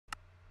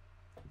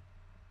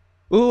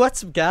Ooh,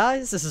 what's up,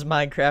 guys? This is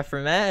Minecraft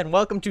for Matt, and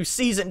welcome to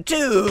Season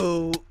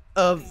 2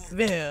 of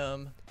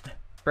VimCraft.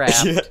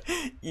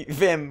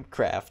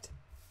 VimCraft.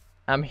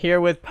 I'm here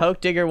with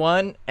Poke Digger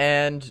 1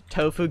 and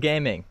Tofu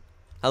Gaming.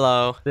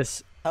 Hello.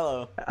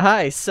 Hello.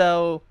 Hi,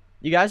 so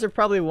you guys are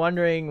probably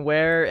wondering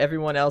where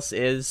everyone else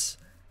is,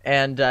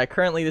 and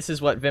currently this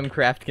is what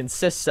VimCraft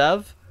consists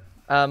of.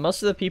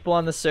 Most of the people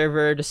on the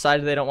server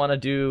decided they don't want to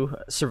do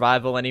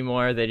survival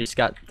anymore. They just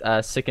got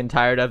sick and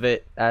tired of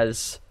it,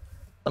 as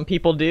some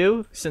people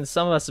do, since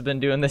some of us have been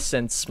doing this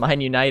since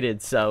Mine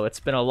United, so it's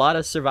been a lot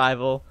of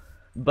survival.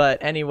 But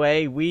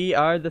anyway, we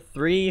are the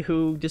three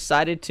who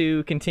decided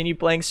to continue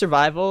playing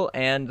survival,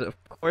 and of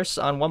course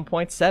on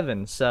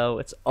 1.7, so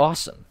it's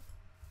awesome.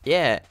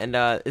 Yeah, and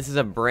this is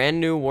a brand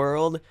new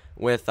world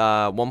with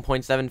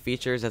 1.7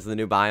 features as the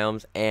new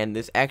biomes, and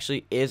this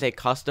actually is a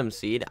custom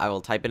seed. I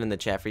will type it in the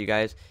chat for you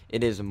guys.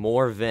 It is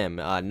more Vim,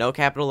 no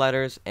capital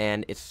letters,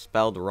 and it's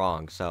spelled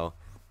wrong, so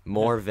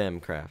more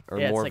VimCraft, or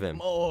Yeah, more it's like Vim.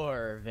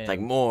 more Vim. It's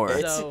like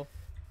more. So,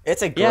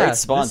 It's a great yeah,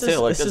 spawn this is-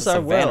 too. Look, this there's is a our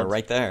savannah world.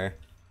 right there.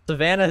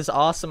 Savannah is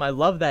awesome. I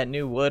love that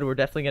new wood. We're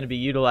definitely going to be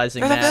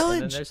utilizing There's a that. And then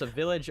village. there's a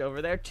village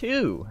over there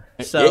too.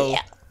 So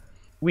Yeah.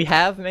 we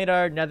have made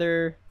our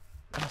nether.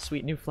 Oh,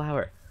 sweet new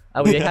flower.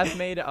 We have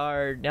made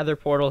our nether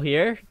portal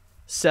here.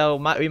 So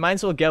we might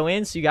as well go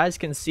in so you guys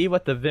can see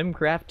what the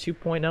VimCraft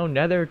 2.0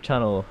 nether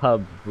tunnel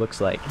hub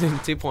looks like.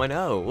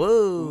 2.0.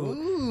 Woo.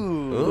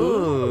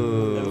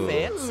 Ooh.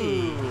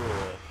 Fancy.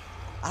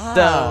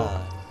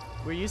 Ah.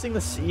 We're using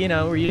this,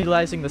 we're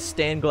utilizing the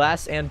stained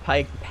glass and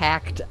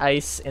packed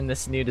ice in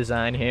this new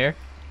design here.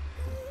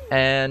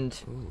 And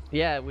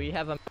yeah, we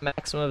have a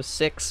maximum of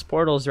 6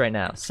 portals right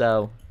now.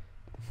 So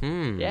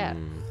yeah,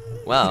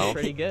 Well,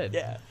 pretty good.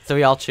 Yeah. so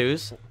we all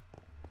choose?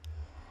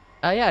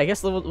 Yeah, I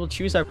guess we'll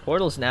choose our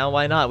portals now.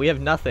 Why not? We have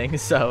nothing,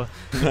 so.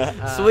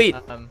 Sweet.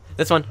 Um,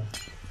 This one.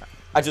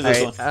 I choose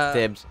this alright, one.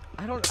 Dibs.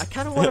 I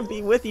kind of want to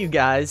be with you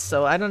guys,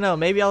 so I don't know.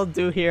 Maybe I'll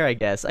do here, I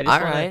guess. I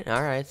just wanna...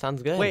 Alright,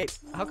 sounds good. Wait,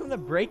 how come the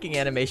breaking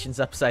animation's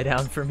upside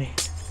down for me?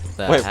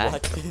 The Wait, heck?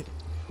 what?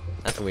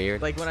 That's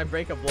weird. Like when I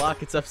break a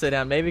block, it's upside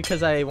down. Maybe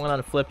because I went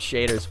on flipped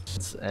shaders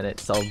once, and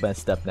it's all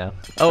messed up now.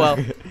 Oh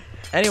well.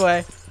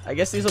 Anyway, I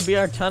guess these will be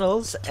our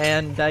tunnels,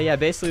 and yeah,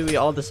 basically we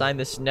all designed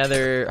this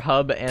nether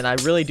hub, and I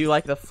really do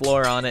like the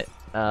floor on it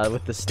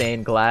with the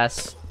stained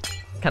glass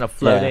kind of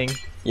floating.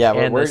 Yeah,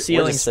 And we're the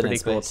ceiling's just sitting in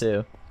pretty cool space.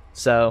 too.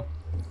 So,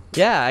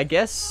 yeah, I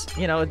guess,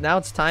 now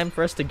it's time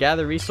for us to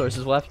gather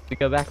resources. We'll have to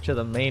go back to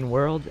the main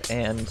world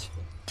and,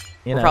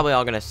 We're probably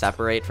all going to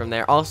separate from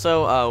there.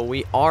 Also,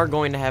 we are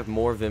going to have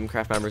more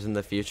VimCraft members in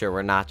the future.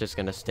 We're not just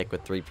going to stick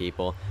with 3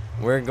 people.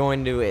 We're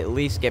going to at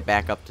least get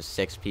back up to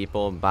 6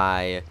 people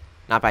by,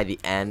 not by the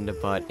end,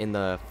 but in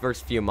the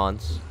first few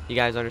months. You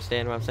guys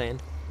understand what I'm saying?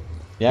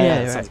 Yeah, Yeah,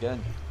 that right. sounds good.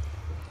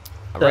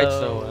 Alright,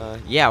 so,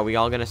 yeah, we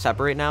all going to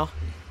separate now?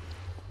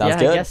 Sounds yeah,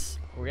 good. I guess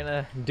we're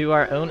gonna do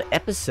our own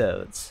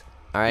episodes.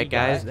 Alright,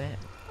 guys. That.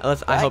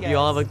 I hope you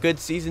all have a good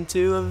season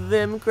 2 of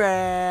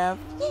VimCraft.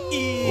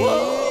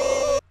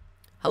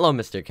 Hello,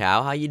 Mr.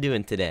 Cow. How you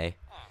doing today?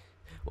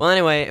 Well,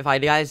 anyway,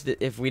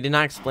 if we did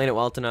not explain it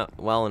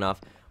well enough,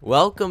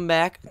 welcome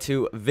back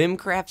to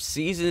VimCraft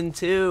Season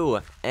 2.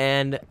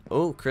 And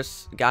oh,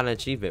 Chris got an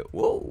achievement.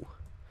 Whoa.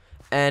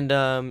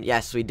 And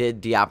yes, we did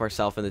de-op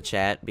ourselves in the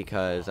chat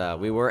because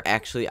we were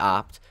actually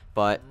opt.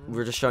 But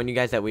we're just showing you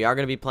guys that we are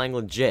going to be playing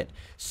legit.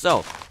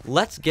 So,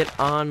 let's get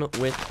on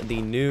with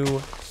the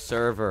new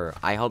server.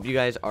 I hope you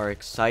guys are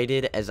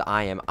excited as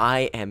I am.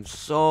 I am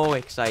so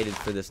excited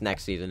for this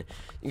next season.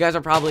 You guys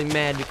are probably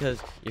mad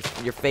because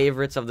your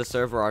favorites of the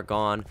server are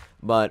gone.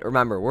 But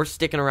remember, we're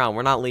sticking around.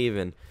 We're not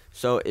leaving.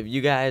 So, if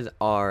you guys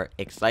are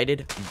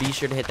excited, be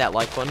sure to hit that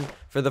like button.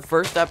 For the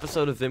first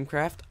episode of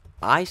VimCraft,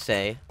 I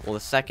say,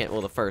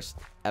 the first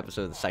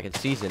episode of the second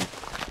season,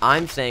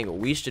 I'm saying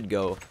we should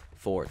go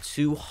for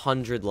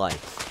 200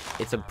 likes.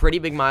 It's a pretty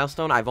big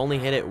milestone. I've only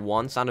hit it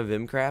once on a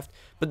VimCraft,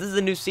 but this is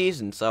a new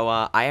season, so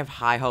I have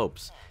high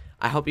hopes.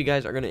 I hope you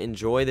guys are going to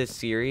enjoy this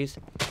series,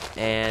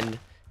 and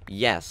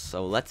yes,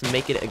 so let's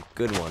make it a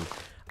good one.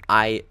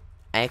 I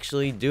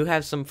actually do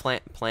have some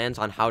plans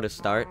on how to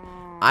start.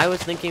 I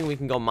was thinking we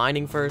can go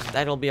mining first.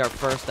 That'll be our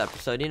first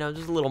episode,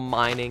 just a little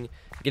mining,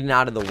 getting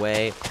out of the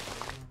way.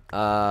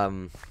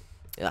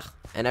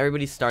 And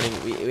everybody's starting.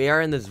 We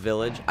are in this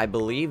village. I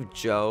believe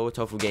Joe,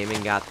 Tofu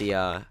Gaming, got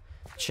the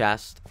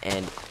chest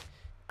and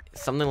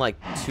something like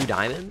 2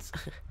 diamonds.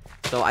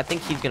 So I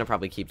think he's going to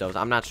probably keep those.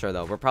 I'm not sure,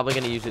 though. We're probably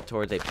going to use it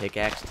towards a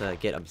pickaxe to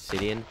get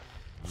obsidian.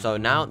 So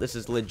now this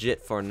is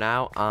legit for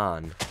now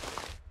on.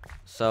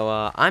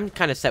 So I'm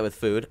kind of set with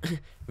food.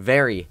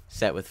 Very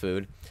set with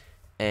food.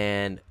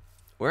 And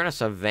we're in a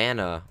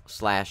savanna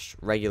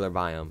 / regular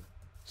biome.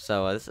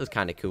 So this is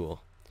kind of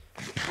cool.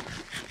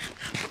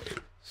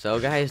 So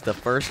guys, the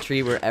first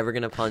tree we're ever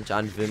going to punch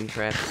on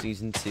VimCraft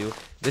Season 2.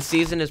 This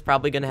season is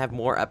probably going to have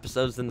more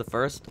episodes than the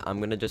first. I'm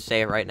going to just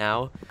say it right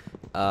now.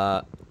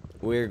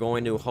 We're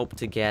going to hope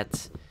to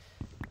get...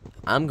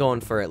 I'm going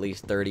for at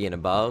least 30 and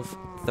above.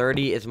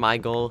 30 is my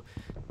goal.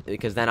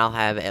 because then I'll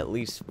have at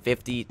least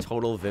 50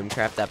 total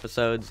VimCraft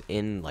episodes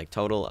in like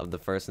total of the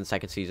first and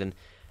second season.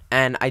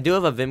 And I do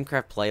have a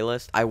VimCraft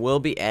playlist. I will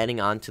be adding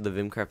on to the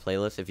VimCraft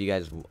playlist if you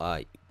guys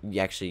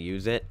actually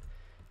use it.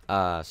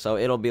 So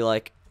it'll be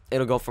like,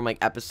 it'll go from like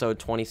episode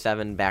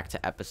 27 back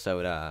to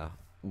episode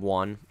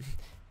 1.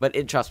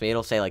 But trust me,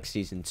 it'll say like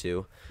season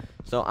 2.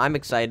 So I'm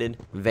excited,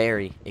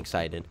 very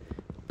excited.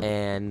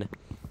 And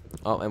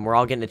oh, and we're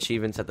all getting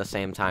achievements at the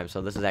same time,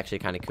 so this is actually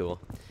kind of cool.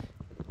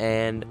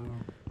 And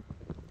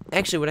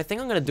actually, what I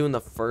think I'm gonna do in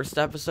the first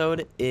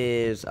episode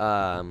is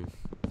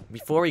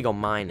before we go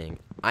mining,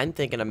 I'm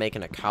thinking of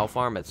making a cow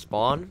farm at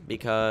spawn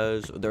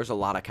because there's a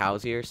lot of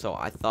cows here. So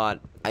I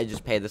thought I'd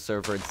just pay the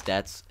server its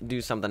debts,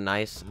 do something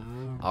nice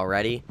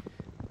already.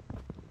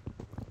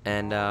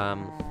 And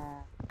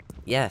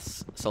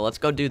yes, so let's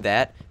go do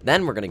that.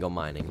 Then we're gonna go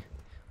mining.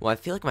 Well, I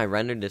feel like my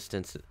render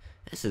distance,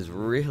 this is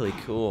really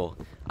cool.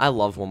 I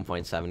love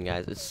 1.7,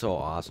 guys. It's so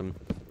awesome.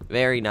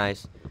 Very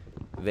nice.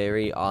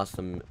 Very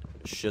awesome,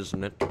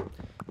 shouldn't it?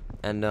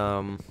 And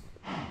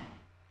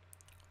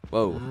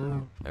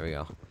whoa, there we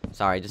go.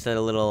 Sorry, just had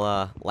a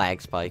little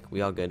lag spike.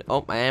 We all good.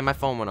 Oh, and my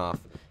phone went off.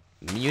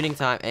 Muting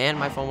time, and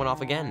my phone went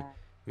off again.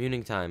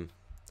 Muting time.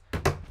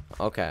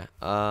 Okay,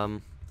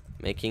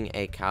 making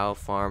a cow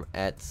farm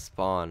at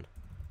spawn.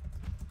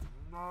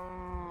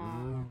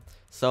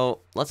 So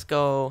let's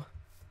go.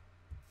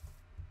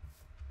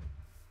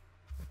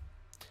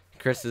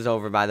 Chris is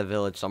over by the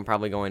village, so I'm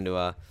probably going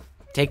to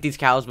take these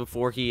cows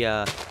before he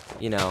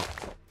you know,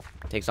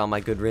 takes all my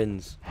good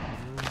riddance.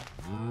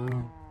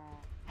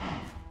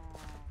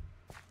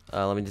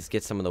 Let me just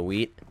get some of the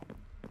wheat.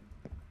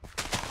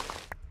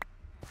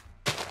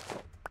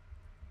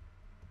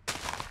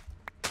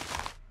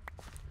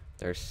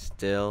 There's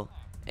still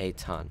a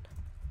ton.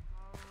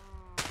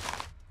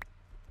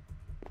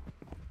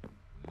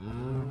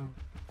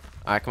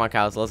 Alright, come on,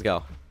 cows, let's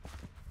go.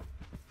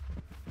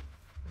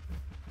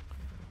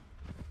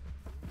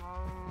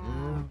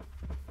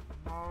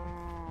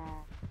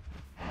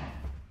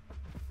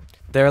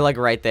 They're like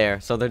right there,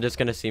 so they're just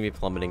gonna see me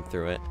plummeting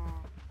through it.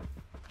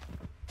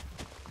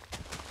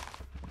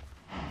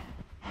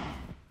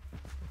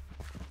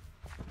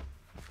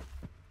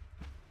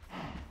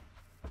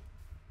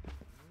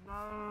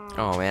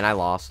 Oh man, I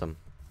lost them.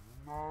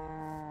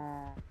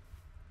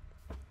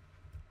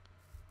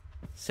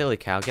 Silly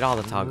cow, get all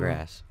the tall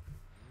grass.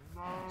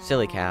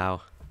 Silly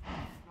cow.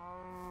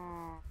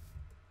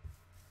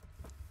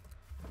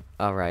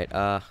 Alright,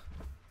 oh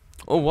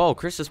whoa,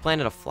 Chris just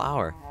planted a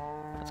flower.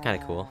 That's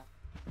kinda cool.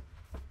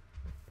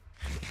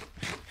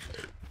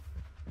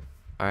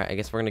 Alright, I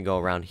guess we're gonna go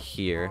around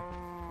here.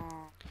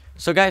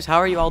 So guys, how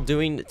are you all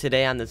doing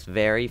today on this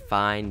very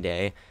fine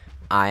day?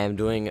 I am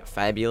doing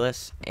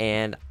fabulous,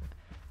 and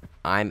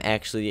I'm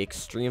actually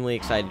extremely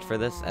excited for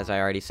this, as I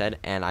already said,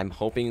 and I'm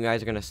hoping you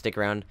guys are gonna stick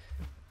around.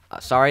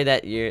 Sorry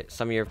that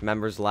some of your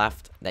members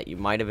left that you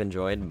might have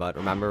enjoyed, but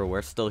remember,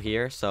 we're still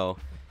here, so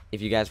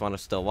if you guys want to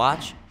still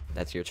watch,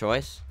 that's your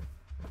choice.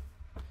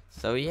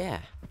 So yeah.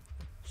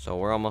 So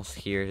we're almost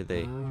here to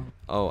the...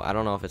 Oh, I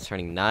don't know if it's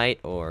turning night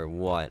or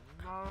what.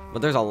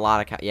 But there's a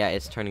lot of cows. Yeah,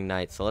 it's turning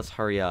night, so let's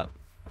hurry up.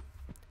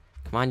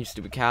 Come on, you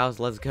stupid cows,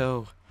 let's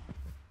go.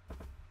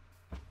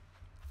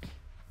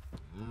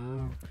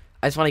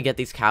 I just want to get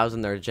these cows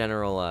in their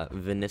general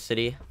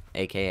vicinity,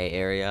 aka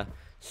area.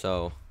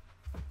 So...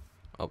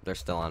 Oh, they're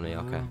still on me,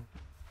 okay.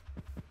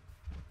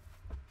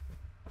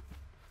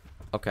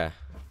 Okay.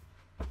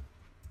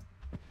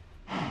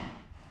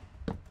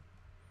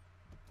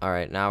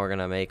 Alright, now we're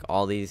gonna make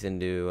all these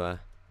into, we're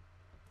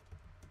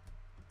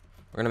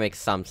gonna make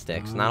some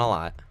sticks, not a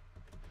lot.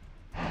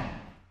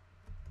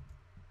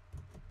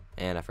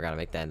 And I forgot to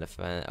make that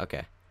into,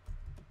 okay.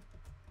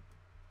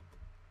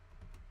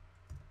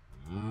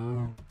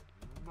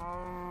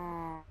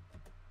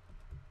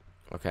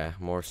 Okay,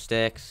 more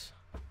sticks.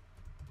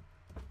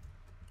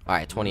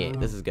 Alright, 28,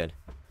 this is good.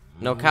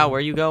 No cow, where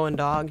you going,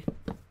 dog?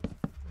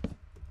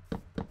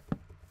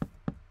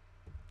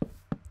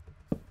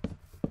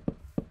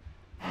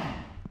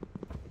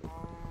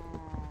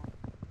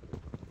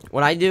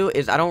 What I do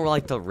is I don't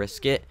like to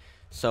risk it.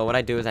 So what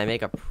I do is I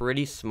make a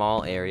pretty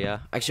small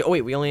area. Actually, oh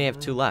wait, we only have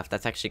 2 left.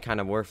 That's actually kind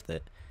of worth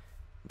it.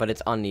 But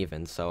it's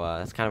uneven, so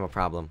that's kind of a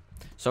problem.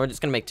 So we're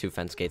just going to make 2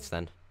 fence gates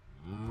then.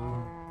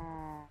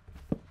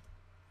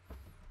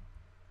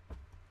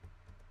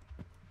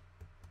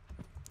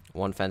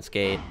 One fence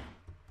gate.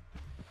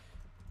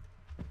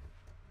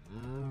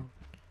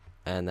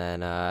 And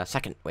then,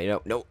 second. Wait,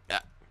 no.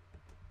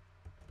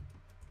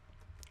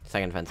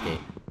 Second fence gate.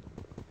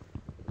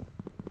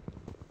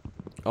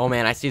 Oh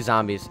man, I see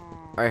zombies.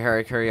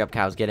 Alright, hurry up,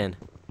 cows. Get in.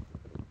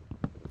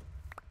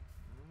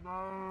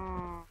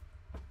 Come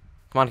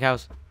on,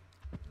 cows.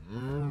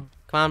 Come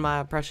on,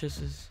 my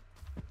preciouses.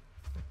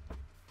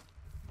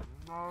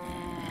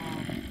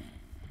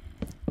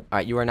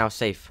 Alright, you are now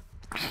safe.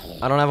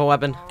 I don't have a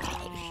weapon.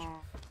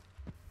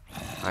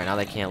 Alright, now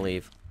they can't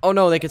leave. Oh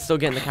no, they could still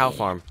get in the cow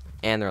farm.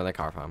 And they're in the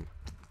cow farm.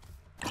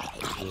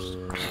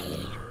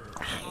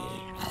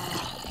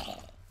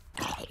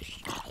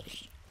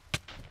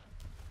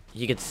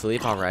 He could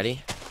sleep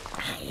already?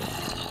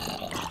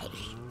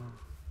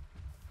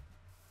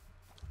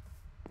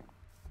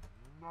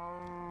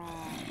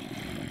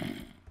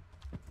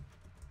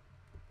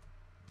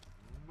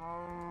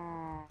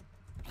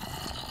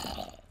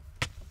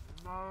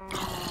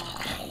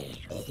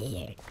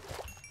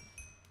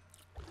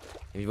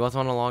 If you both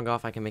want to log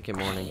off, I can make it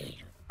morning.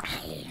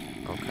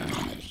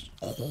 Okay.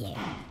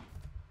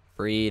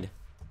 Breed.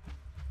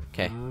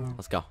 Okay,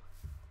 let's go.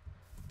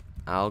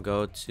 I'll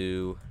go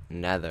to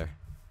Nether.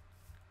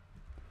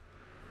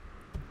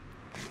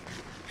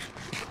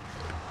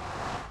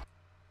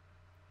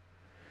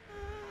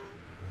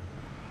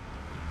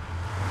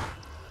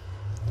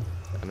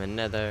 I'm in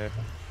Nether.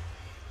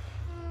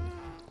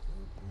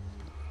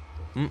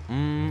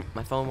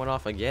 My phone went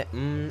off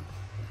again.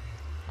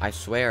 I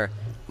swear,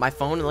 my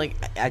phone, like,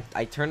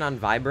 I turn on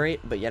vibrate,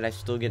 but yet I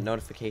still get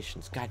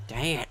notifications. God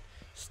dang it.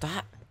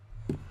 Stop.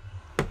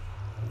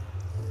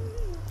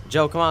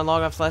 Joe, come on,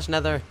 log off /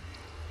 Nether.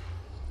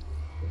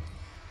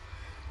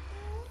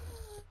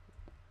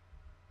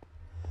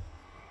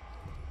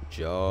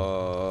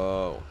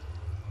 Joe.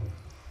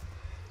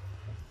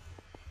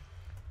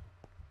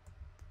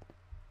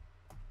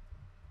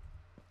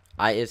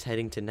 I is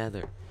heading to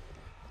Nether.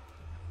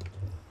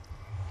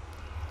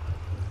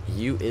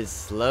 You is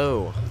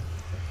slow.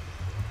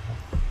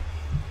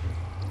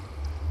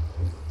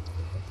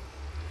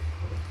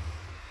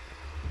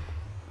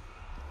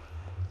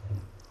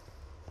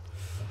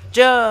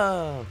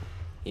 Joe.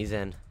 He's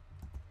in.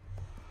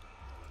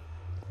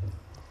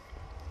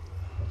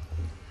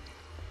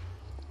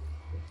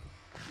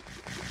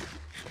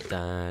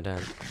 Dun,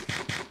 dun.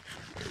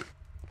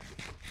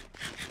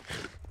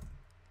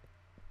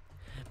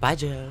 Bye,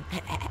 Joe.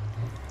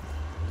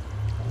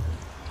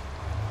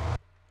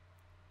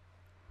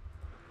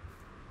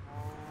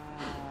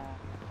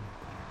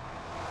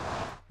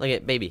 Look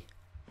at baby.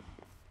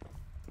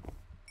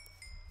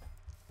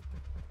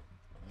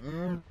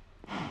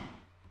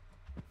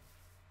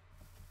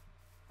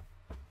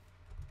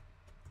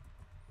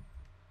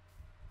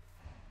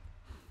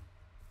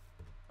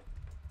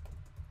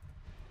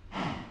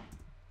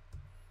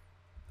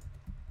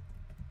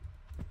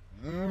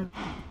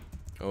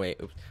 Oh wait,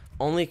 oops.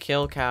 Only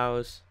kill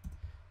cows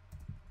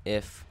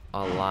if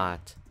a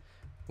lot.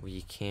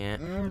 We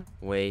can't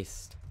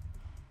waste.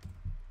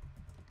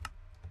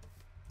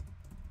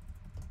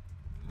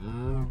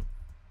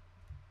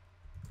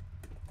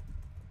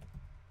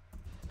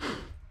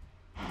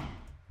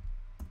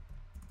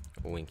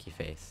 Winky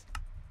face.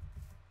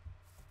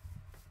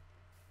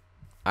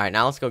 Alright,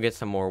 now let's go get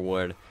some more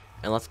wood.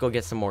 And let's go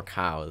get some more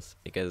cows.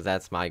 Because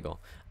that's my goal.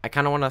 I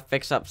kind of want to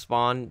fix up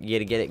spawn. You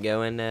to get it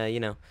going. You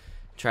know,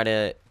 try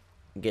to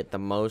get the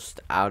most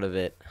out of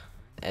it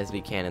as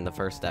we can in the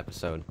first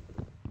episode.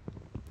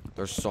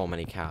 There's so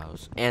many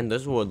cows. And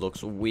this wood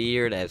looks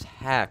weird as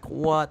heck.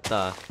 What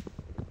the?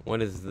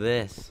 What is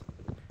this?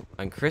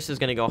 And Chris is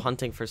going to go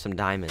hunting for some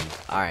diamonds.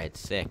 Alright,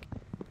 sick.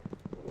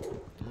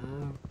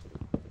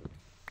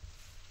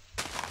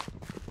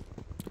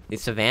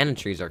 These savanna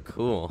trees are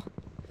cool.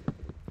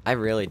 I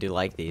really do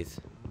like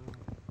these.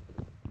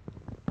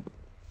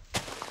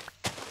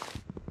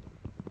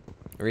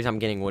 The reason I'm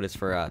getting wood is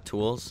for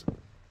tools.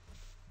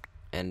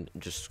 And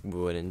just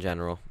wood in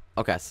general.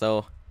 Okay,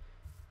 so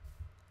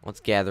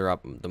let's gather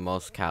up the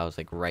most cows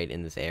like right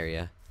in this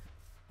area.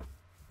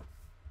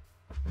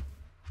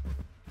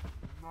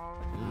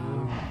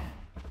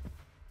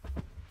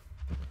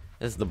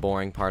 This is the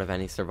boring part of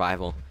any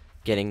survival.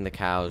 Getting the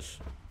cows.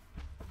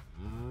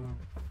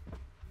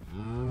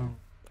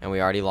 And we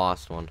already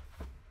lost one.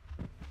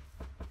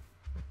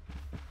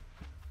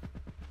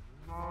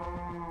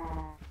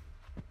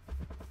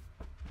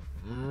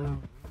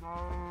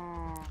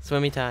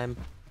 Swimmy time.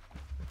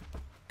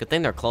 Good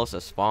thing they're close to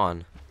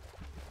spawn.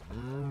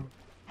 And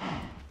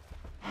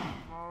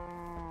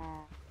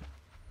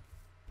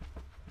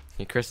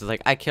Chris is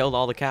like, I killed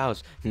all the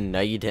cows.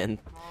 No, you didn't.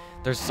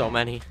 There's so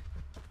many.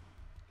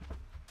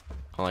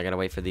 Oh, I gotta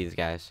wait for these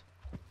guys.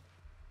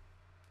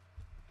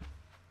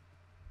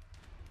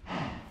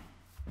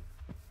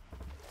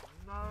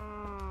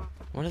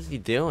 What is he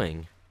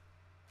doing?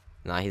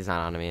 Nah, he's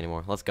not on me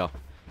anymore. Let's go.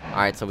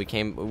 Alright, so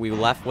we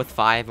left with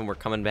 5 and we're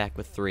coming back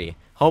with 3.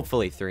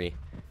 Hopefully 3.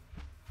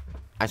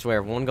 I swear,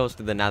 if one goes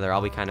through the Nether,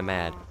 I'll be kind of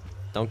mad.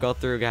 Don't go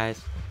through,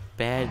 guys.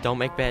 Don't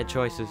make bad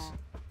choices.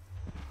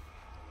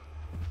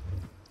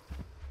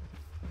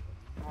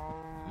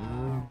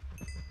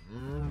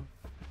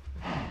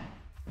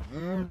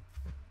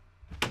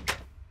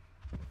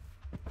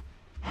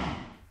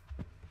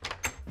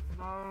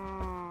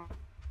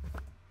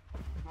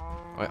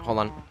 Wait, hold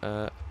on.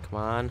 Come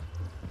on.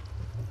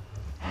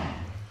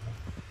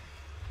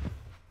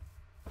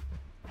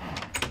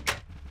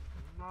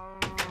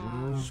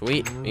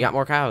 Sweet, we got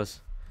more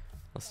cows.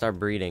 Let's start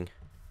breeding.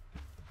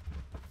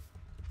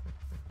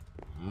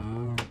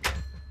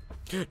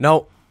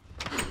 No!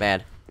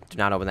 Bad. Do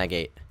not open that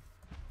gate.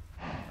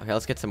 Okay,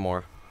 let's get some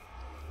more.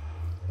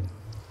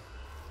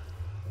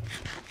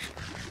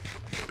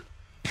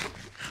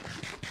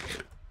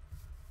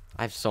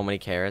 I have so many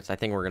carrots. I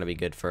think we're gonna be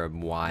good for a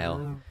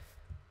while.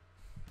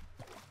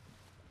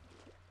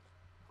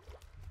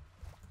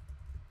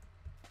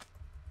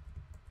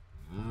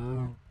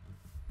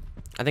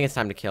 I think it's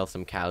time to kill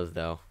some cows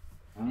though,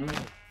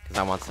 because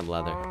I want some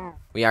leather.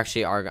 We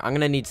actually are. I'm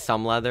gonna need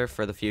some leather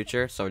for the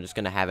future, so we're just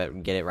gonna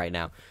get it right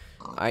now.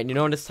 All right, you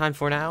know what it's time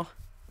for now?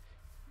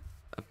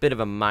 A bit of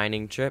a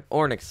mining trip,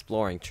 or an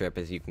exploring trip,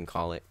 as you can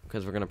call it,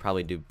 because we're gonna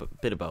probably do a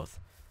bit of both.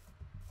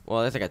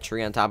 Well, there's like a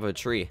tree on top of a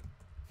tree.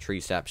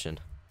 Treeception.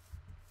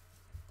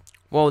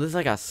 Whoa, this is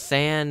like a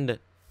sand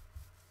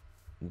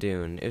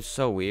dune. It's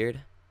so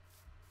weird.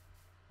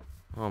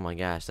 Oh my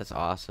gosh, that's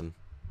awesome.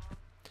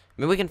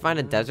 Maybe we can find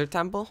a desert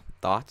temple?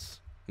 Thoughts?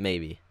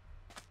 Maybe.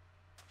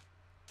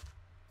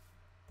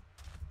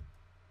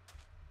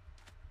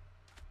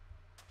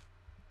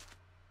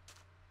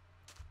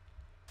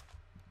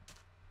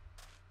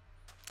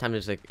 Time to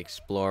just like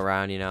explore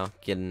around, you know,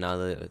 getting all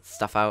the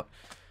stuff out.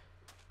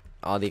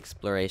 All the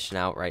exploration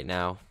out right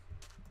now.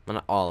 Well,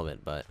 not all of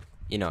it, but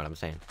you know what I'm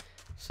saying.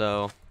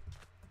 So,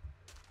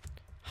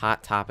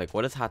 Hot Topic.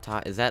 What is Hot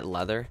Topic? Is that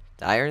leather?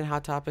 Did I earn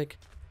Hot Topic?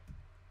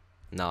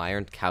 No, I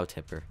earned Cow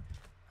Tipper.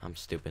 I'm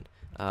stupid.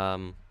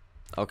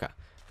 Okay.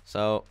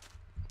 So,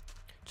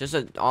 just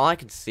all I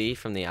can see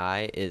from the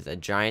eye is a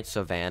giant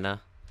savanna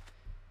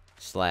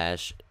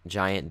slash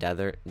giant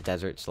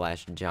desert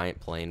slash giant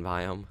plain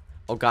biome.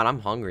 Oh god, I'm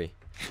hungry.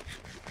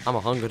 I'm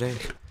a hungry.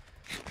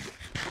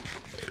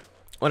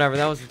 Whatever,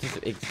 that was just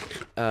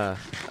a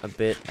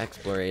bit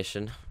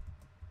exploration.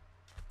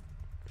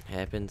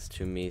 Happens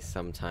to me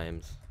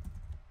sometimes.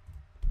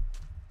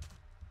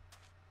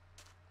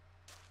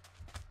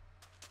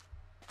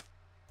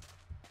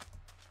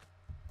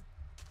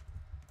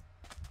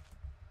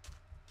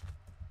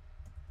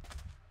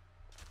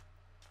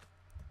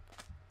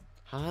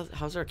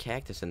 How's our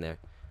cactus in there?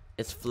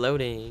 It's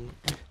floating.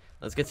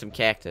 Let's get some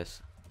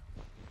cactus.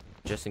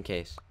 Just in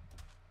case.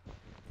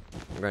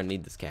 We're gonna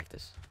need this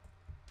cactus.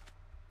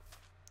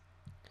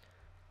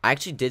 I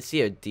actually did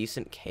see a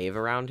decent cave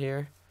around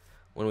here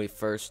when we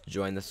first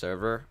joined the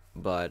server,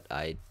 but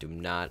I do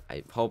not.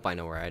 I hope I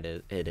know where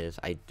it is.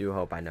 I do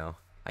hope I know.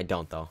 I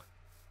don't though.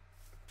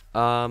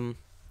 Oh,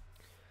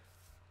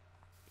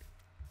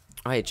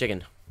 hey,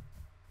 chicken.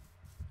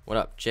 What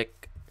up,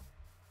 chick?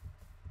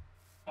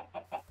 And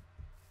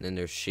then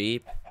there's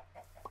sheep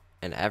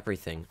and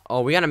everything. Oh,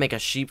 we gotta make a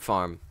sheep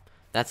farm.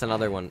 That's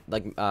another one.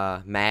 Like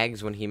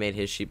Mags when he made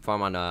his sheep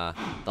farm on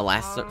the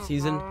last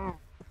season.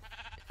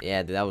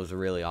 Yeah, dude, that was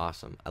really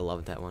awesome. I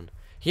loved that one.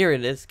 Here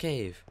it is,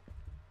 cave.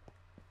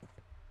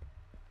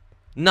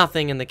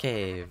 Nothing in the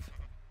cave.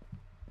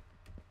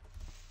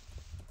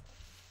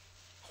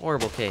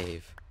 Horrible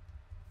cave.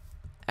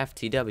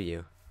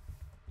 FTW.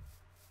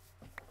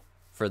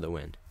 For the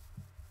win.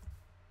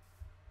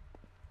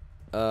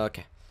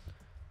 Okay.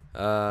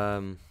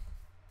 Oh,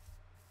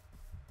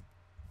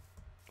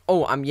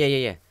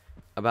 yeah.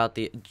 About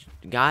the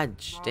God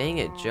dang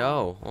it,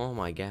 Joe. Oh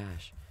my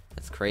gosh.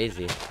 That's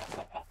crazy.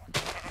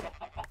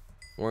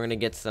 We're gonna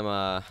get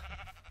some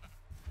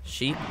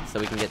sheep so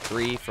we can get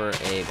 3 for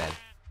a bed.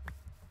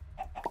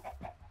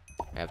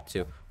 I have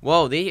 2.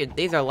 Whoa,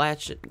 these are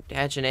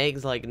hatching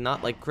eggs like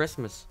not like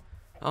Christmas.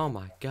 Oh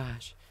my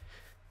gosh.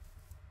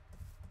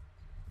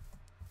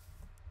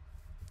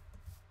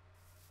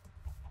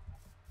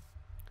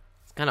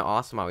 It's kind of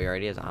awesome how he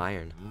already has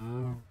iron.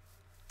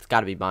 It's got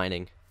to be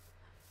binding.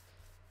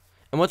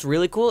 And what's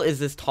really cool is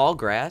this tall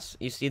grass.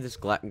 You see this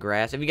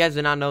grass? If you guys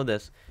did not know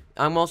this,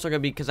 I'm also gonna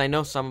be, because I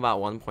know some about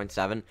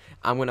 1.7.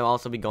 I'm gonna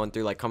also be going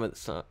through like I'm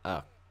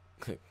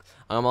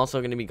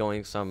also gonna be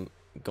going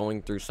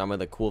through some of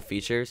the cool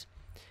features.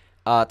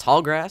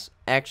 Tall grass.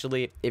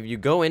 Actually, if you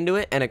go into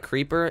it and a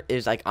creeper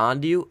is like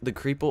onto you, the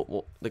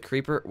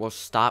creeper will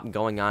stop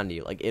going onto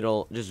you. Like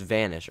it'll just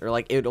vanish, or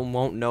like it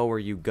won't know where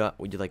you go,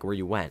 like where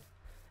you went.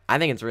 I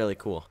think it's really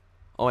cool.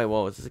 Oh wait,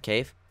 whoa, is this a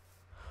cave?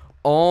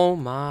 Oh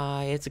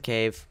my, it's a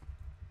cave.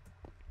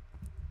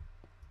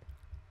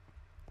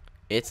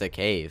 It's a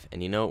cave.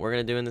 And you know what we're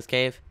gonna do in this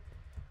cave?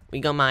 We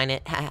go mine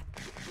it.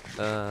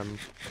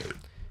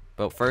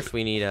 But first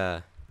we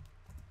need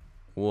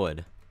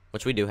wood,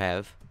 which we do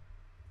have.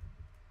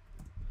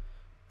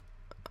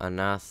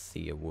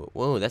 Anacia wood.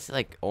 Whoa, that's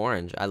like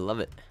orange. I love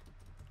it.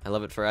 I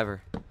love it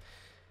forever.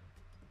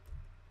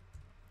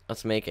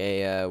 Let's make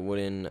a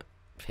wooden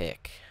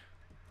pick.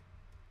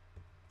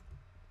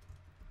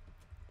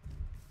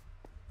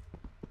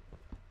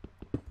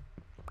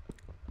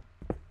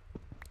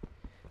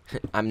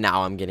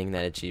 I'm getting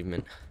that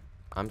achievement.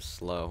 I'm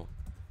slow.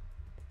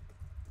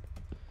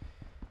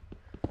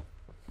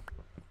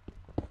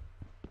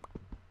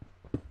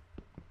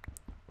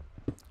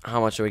 How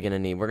much are we gonna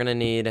need? We're gonna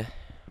need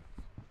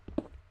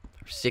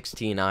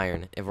 16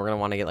 iron if we're gonna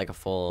want to get like a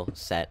full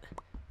set,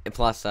 and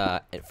plus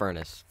a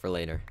furnace for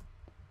later.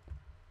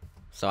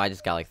 So I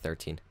just got like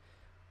 13.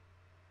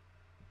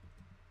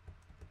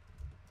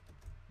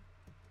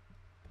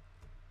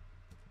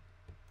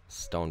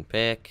 Stone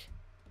pick.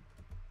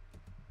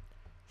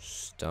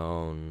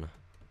 Stone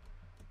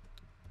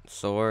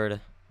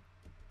sword.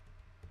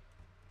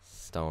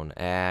 Stone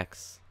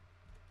axe.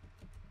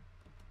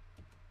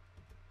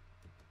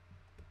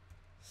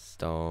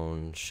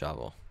 Stone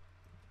shovel.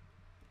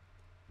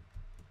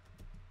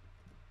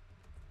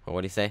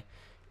 What do you say?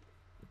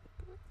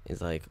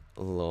 He's like,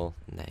 lol,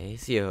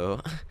 nice, yo.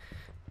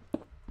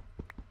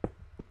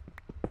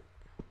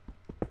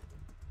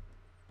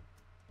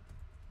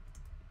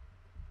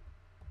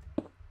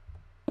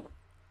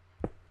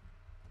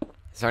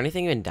 Is there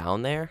anything even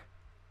down there?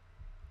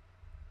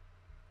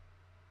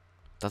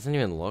 Doesn't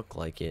even look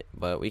like it,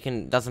 but we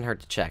can, doesn't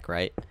hurt to check,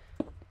 right?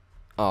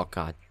 Oh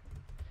god.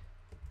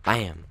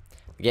 Bam.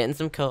 We're getting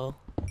some coal.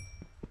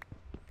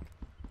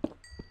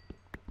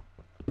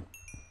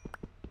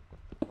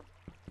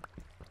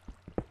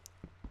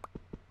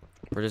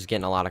 We're just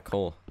getting a lot of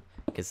coal,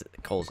 because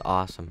coal's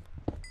awesome.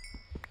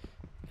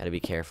 Gotta be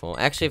careful.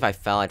 Actually, if I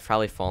fell, I'd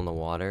probably fall in the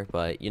water,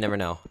 but you never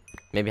know.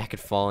 Maybe I could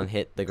fall and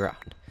hit the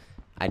ground.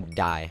 I'd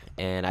die,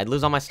 and I'd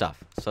lose all my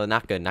stuff. So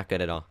not good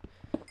at all.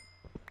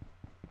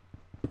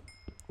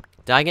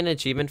 Did I get an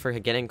achievement for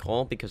getting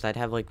coal? Because I'd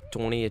have like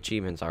 20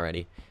 achievements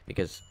already,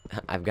 because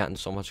I've gotten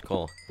so much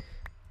coal.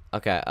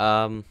 Okay,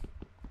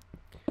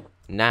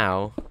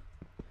 now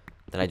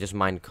that I just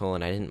mined coal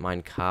and I didn't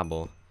mine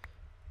cobble.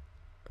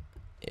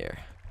 Here.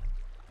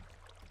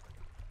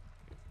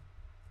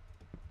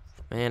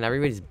 Man,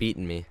 everybody's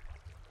beating me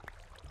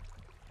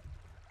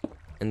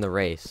in the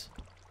race.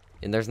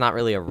 And there's not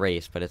really a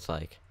race, but it's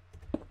like,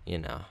 you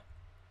know.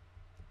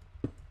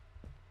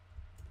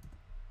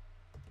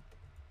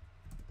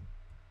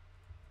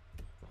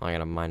 I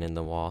gotta mine in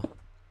the wall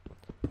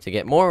to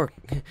get more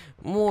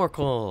more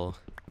coal.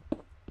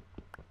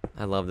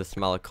 I love the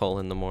smell of coal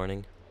in the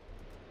morning.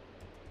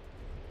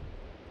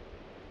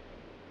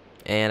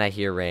 And I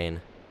hear rain.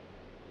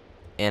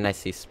 And I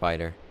see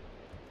spider.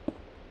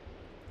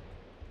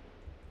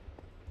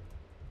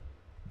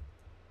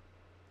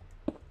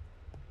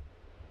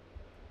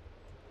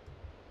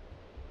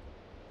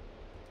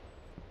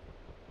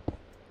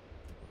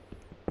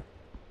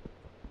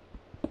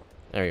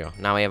 There we go.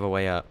 Now we have a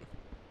way up.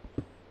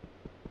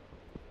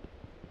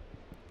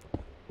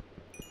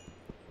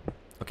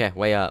 Okay,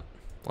 way up.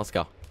 Let's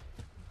go.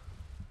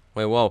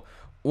 Wait, whoa.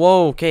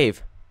 Whoa,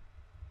 cave.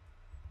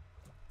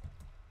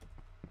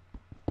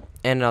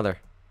 And another.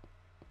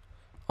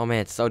 Oh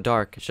man, it's so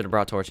dark. I should have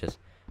brought torches.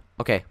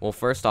 Okay, well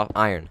first off,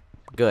 iron.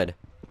 Good.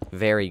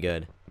 Very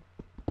good.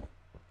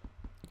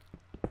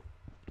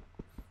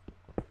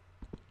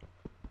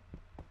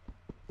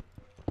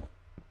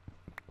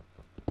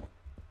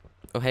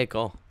 Oh hey,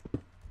 coal.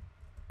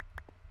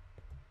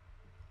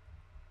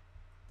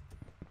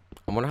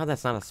 I wonder how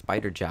that's not a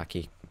spider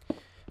jockey.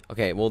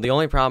 Okay, well the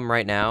only problem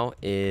right now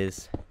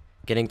is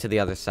getting to the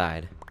other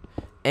side.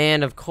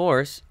 And of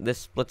course, this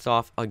splits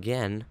off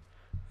again.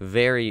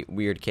 Very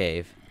weird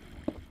cave.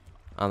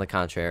 On the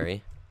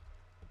contrary.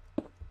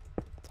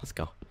 Let's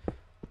go.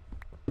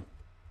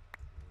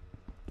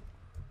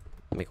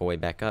 Make a way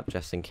back up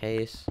just in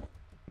case.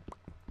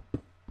 I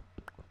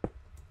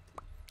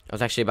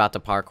was actually about to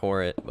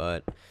parkour it,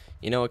 but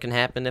you know what can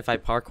happen if I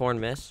parkour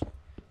and miss?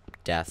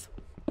 Death.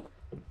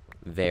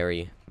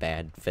 Very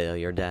bad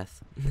failure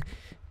death.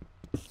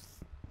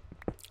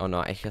 Oh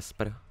no, I guess,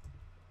 but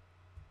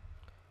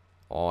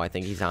oh, I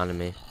think he's on to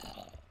me.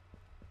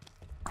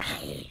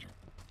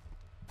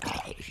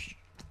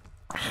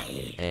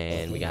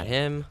 And we got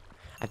him.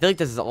 I feel like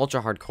this is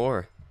ultra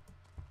hardcore.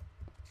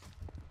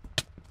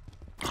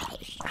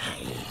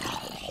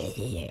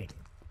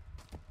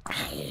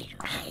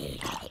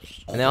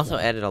 And they also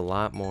added a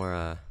lot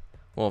more,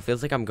 well, it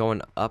feels like I'm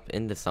going up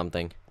into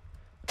something.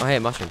 Oh, hey,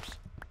 mushrooms.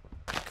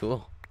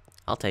 Cool.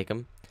 I'll take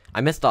them.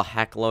 I missed a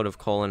heck load of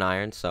coal and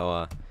iron,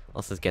 so,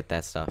 let's just get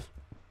that stuff.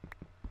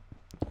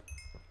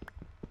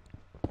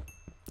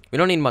 We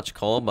don't need much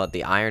coal, but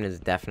the iron is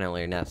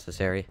definitely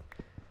necessary.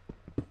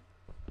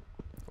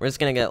 We're just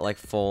gonna get, like,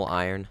 full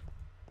iron.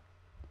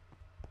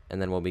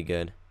 And then we'll be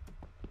good.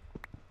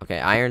 Okay,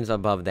 iron's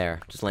above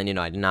there. Just letting you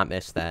know, I did not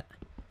miss that.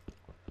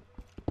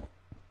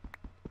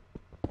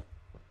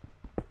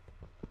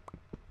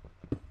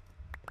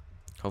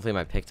 Hopefully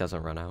my pick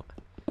doesn't run out.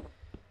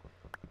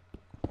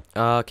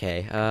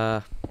 Okay,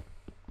 and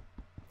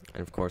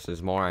of course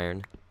there's more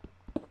iron.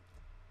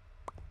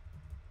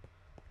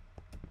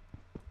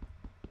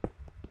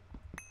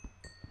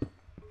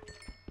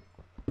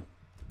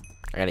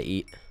 I gotta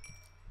eat.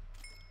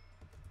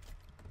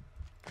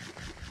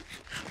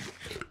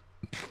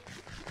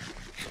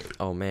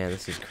 Oh man,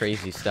 this is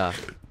crazy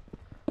stuff.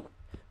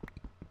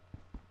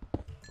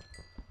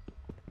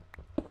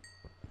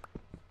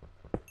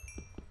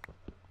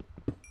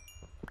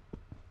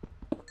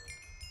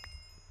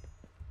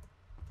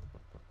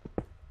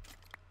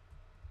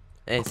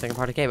 Hey, second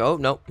part of cave. Oh,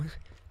 nope.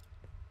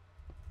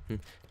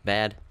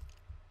 Bad.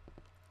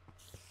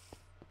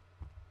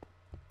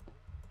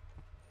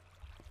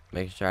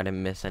 Make sure I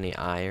didn't miss any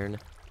iron.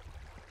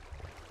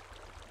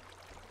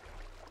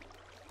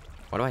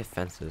 Why do I have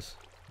fences?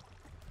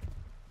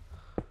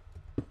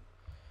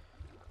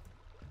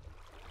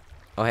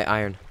 Oh, hey,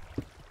 iron.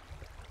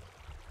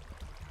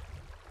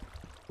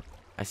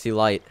 I see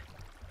light.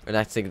 Or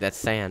that's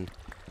sand.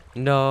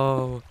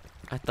 No,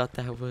 I thought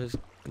that was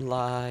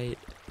light.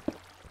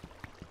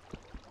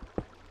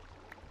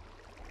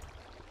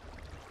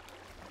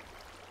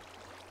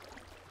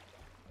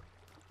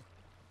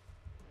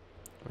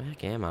 Where the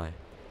heck am I?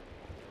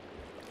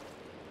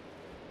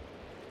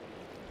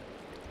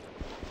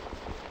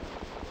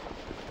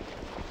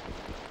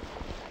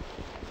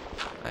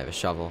 I have a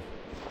shovel.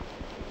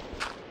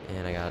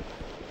 And I got...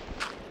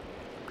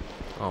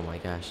 Oh my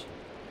gosh.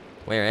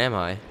 Where am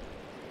I?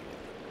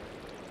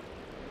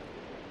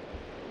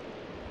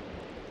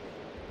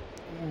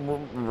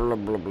 Blub,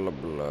 blub,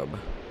 blub, blub.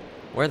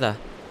 Where the...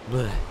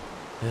 Bleh.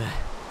 Ugh.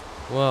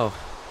 Whoa.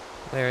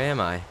 Where am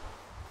I?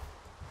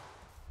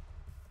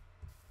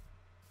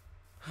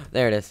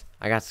 There it is.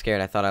 I got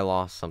scared. I thought I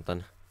lost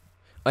something.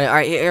 Oh,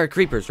 alright, here,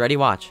 creepers. Ready?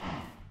 Watch.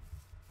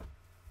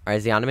 Alright,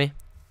 is he onto me?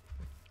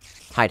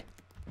 Hide.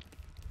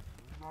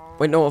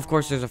 Wait, no, of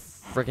course there's a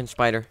freaking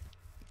spider.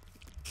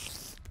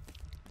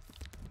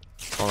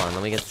 Hold on,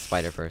 let me get the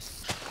spider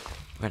first.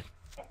 Okay.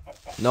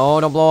 No,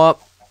 don't blow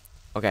up.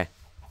 Okay.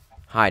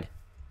 Hide.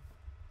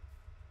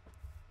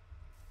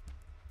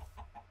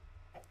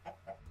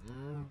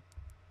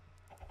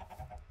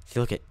 See,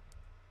 look it.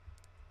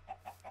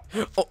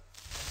 Oh.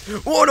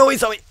 Oh, no, he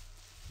saw me.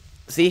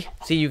 See?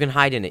 See, you can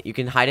hide in it. You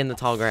can hide in the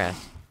tall grass.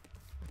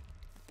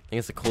 I think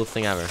it's the coolest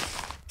thing ever.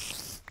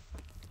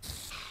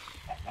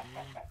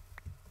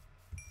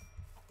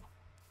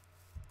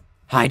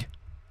 Hide.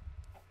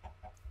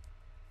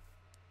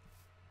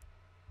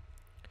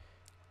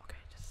 Okay,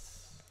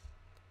 just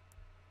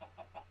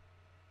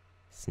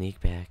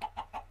sneak back.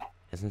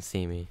 Doesn't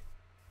see me.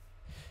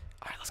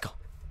 Alright, let's go.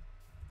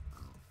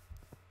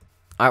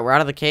 Alright, we're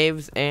out of the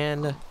caves,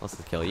 and let's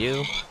just kill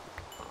you.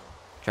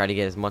 Try to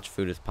get as much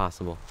food as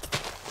possible.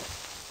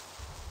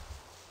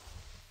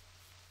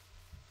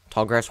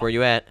 Tall grass, where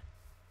you at?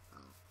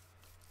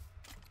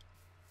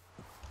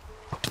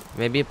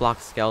 Maybe it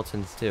blocks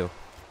skeletons too.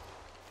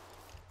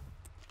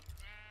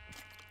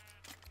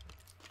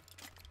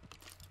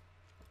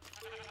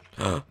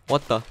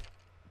 What the?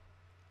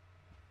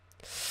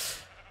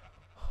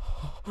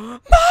 Mommy!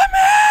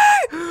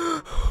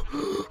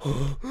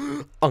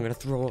 I'm gonna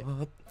throw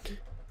up.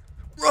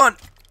 Run!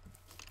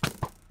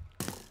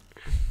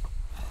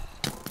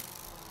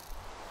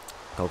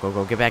 Go, go,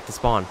 go. Get back to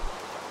spawn.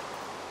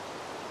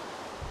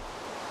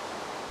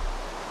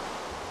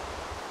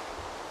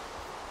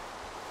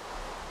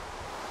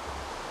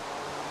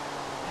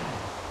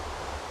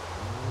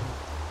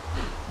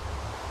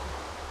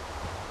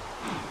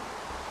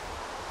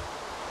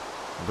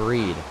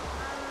 Breed.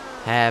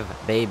 Have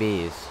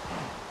babies.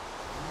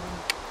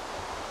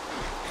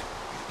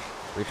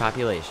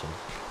 Repopulation.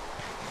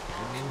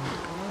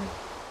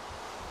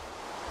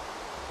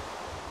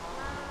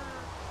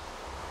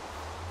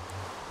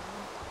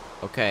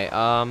 Okay,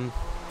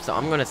 so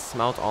I'm gonna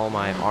smelt all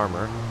my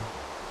armor.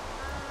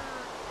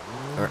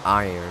 Or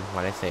iron.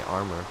 Why'd I say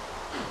armor?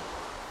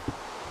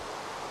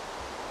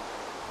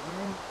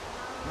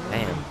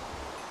 Bam.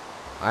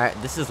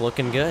 Alright, this is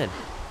looking good.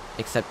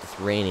 Except it's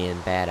rainy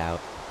and bad out.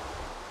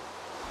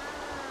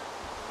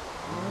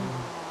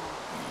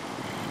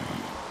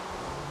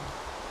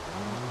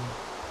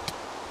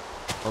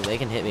 Oh, they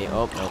can hit me.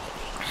 Oh, no.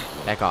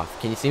 Back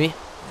off. Can you see me?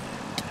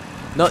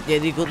 No, yeah,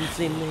 you couldn't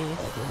see me.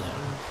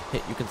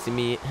 You can see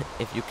me.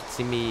 If you can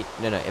see me.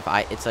 No, no, if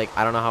I, it's like,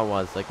 I don't know how it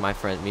was. Like, my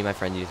friend, me and my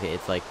friend used it.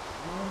 It's like,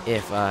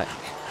 if I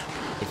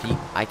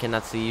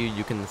cannot see you,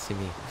 you can see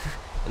me.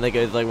 And like,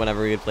 it's like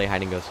whenever we would play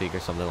hide and go seek or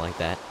something like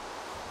that.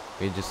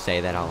 We'd just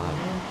say that out loud.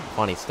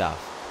 Funny stuff.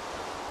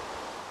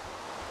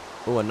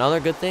 Ooh, another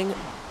good thing.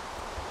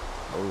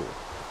 Ooh.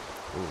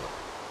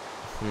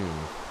 Ooh.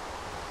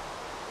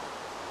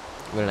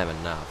 We don't have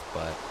enough,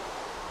 but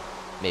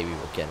maybe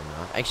we'll get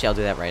enough. Actually, I'll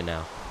do that right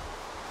now.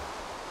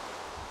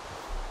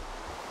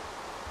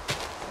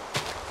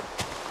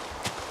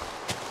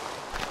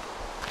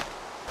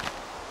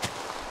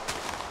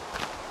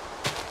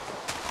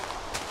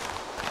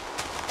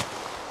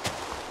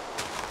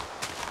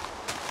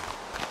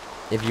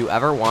 If you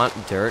ever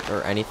want dirt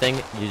or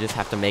anything, you just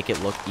have to make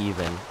it look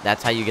even.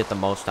 That's how you get the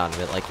most out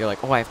of it. Like, you're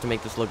like, oh, I have to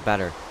make this look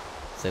better.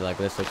 Say, like,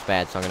 this looks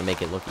bad, so I'm going to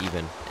make it look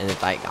even. And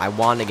if I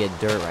want to get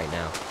dirt right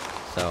now,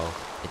 so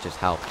it just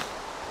helps.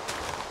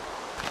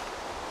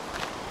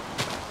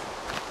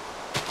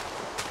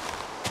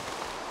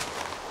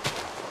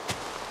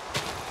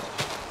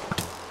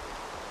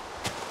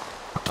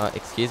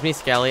 Excuse me,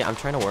 Skelly, I'm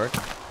trying to work.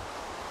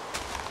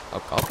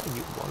 Okay,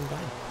 you one guy.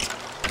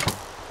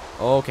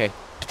 Okay.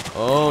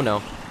 Oh,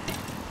 no.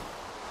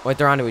 Wait,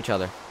 they're onto each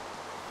other.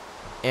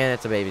 And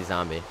it's a baby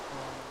zombie.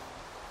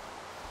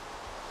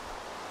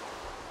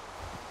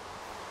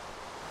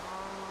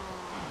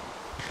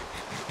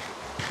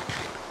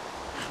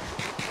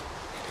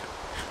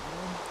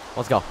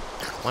 Let's go.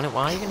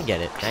 Why are you gonna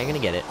get it? Now you're gonna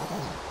get it.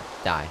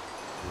 Die.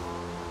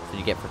 That's what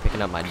you get for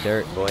picking up my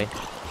dirt, boy.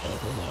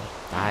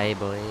 Die,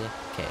 boy.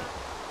 Okay.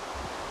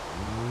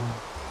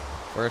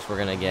 First, we're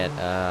gonna get,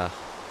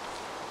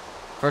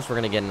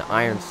 an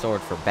iron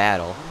sword for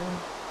battle.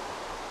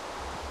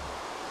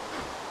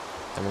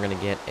 Then we're gonna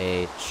get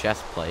a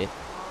chest plate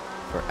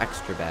for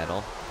extra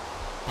battle.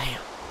 Bam.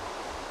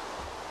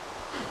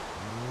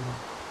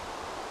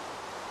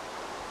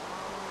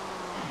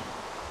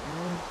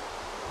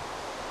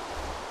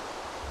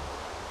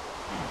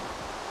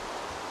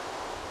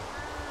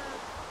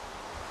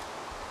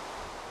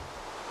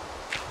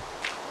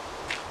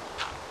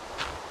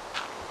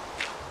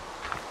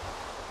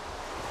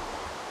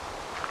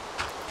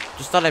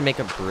 Just thought I'd make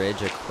a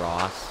bridge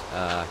across,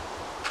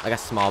 like a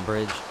small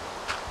bridge.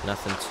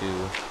 Nothing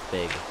too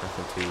big,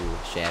 nothing too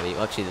shabby.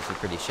 Well, actually, this is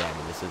pretty shabby.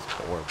 This is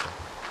horrible.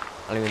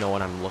 I don't even know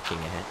what I'm looking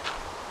at.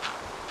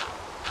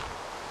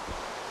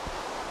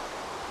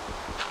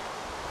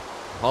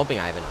 I'm hoping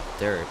I have enough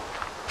dirt.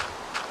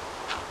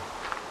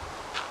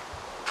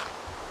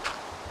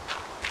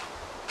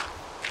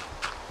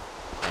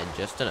 And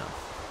just enough.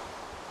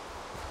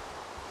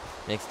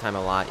 Makes time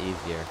a lot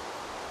easier,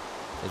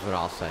 is what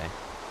I'll say.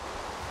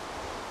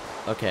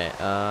 Okay,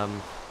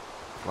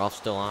 we're all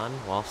still on,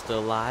 we're all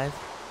still live.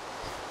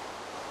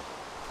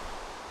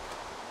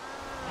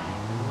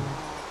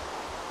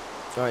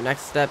 Alright,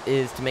 next step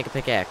is to make a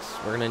pickaxe.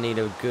 We're gonna need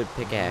a good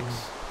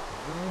pickaxe.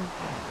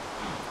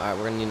 Alright,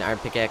 we're gonna need an iron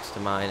pickaxe to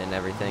mine and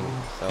everything.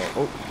 So,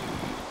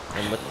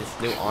 and with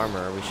this new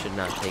armor, we should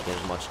not take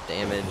as much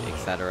damage,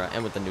 etc.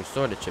 And with the new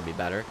sword, it should be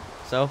better.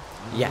 So,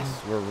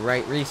 yes, we're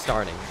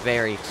restarting.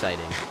 Very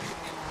exciting.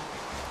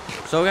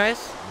 So,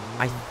 guys,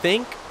 I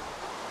think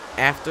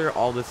after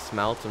all this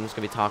smelts, I'm just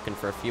going to be talking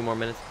for a few more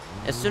minutes.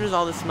 As soon as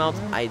all this smelts,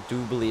 I do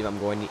believe I'm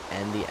going to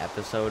end the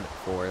episode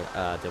for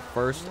the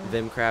first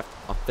VimCraft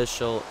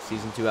official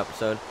Season 2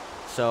 episode.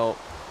 So,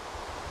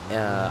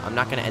 I'm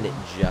not going to end it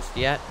just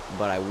yet,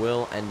 but I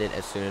will end it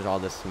as soon as all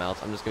this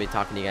smelts. I'm just going to be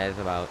talking to you guys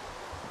about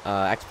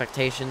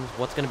expectations,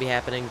 what's going to be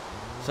happening.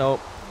 So,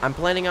 I'm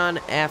planning on,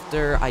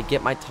 after I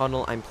get my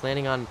tunnel, I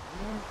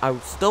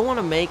still want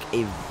to make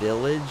a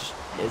village,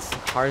 as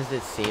hard as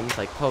it seems.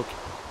 Like, Poke,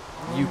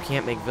 you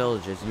can't make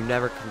villages, you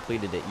never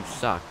completed it, you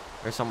suck,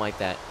 or something like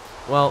that.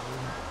 Well,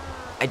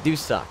 I do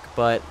suck,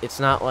 but it's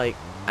not like,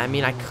 I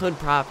mean, I could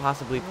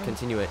possibly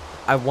continue it.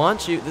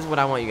 This is what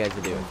I want you guys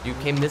to do. If you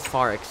came this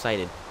far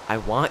excited, I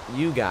want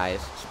you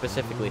guys,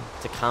 specifically,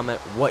 to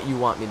comment what you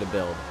want me to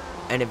build.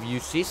 And if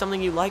you see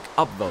something you like,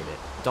 upvote it.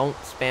 Don't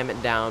spam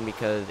it down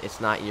because it's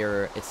not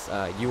your,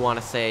 you want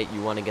to say it,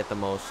 you want to get the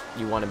most,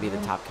 you want to be the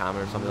top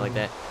comment or something like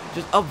that.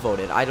 Just upvote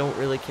it. I don't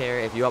really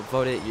care if you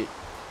upvote it.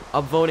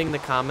 Upvoting the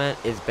comment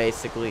is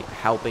basically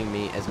helping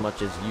me as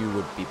much as you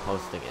would be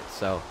posting it.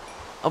 So,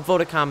 upvote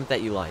a comment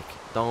that you like.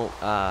 Don't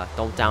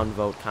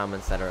downvote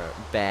comments that are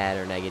bad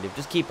or negative.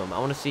 Just keep them. I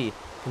want to see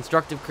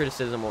constructive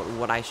criticism or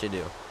what I should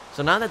do.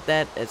 So now that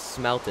that is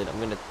smelted,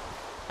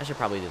 I should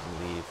probably just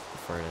leave the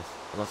furnace.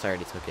 Unless I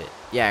already took it.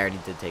 Yeah, I already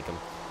did take them.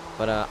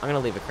 But I'm going to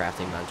leave a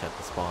crafting bench at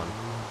the spawn,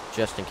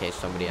 just in case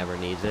somebody ever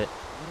needs it.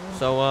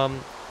 So,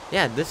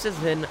 yeah, this has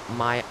been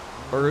my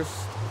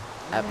first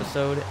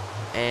episode,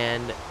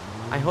 and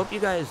I hope you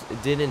guys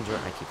did enjoy.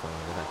 I keep going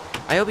over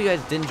that. I hope you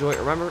guys did enjoy.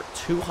 Remember,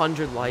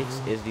 200 likes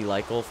is the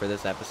like goal for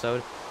this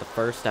episode, the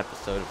first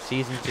episode of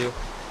Season 2.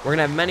 We're going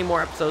to have many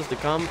more episodes to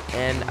come,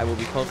 and I will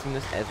be posting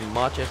this as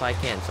much as I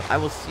can. So I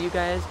will see you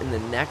guys in the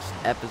next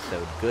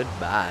episode.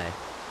 Goodbye.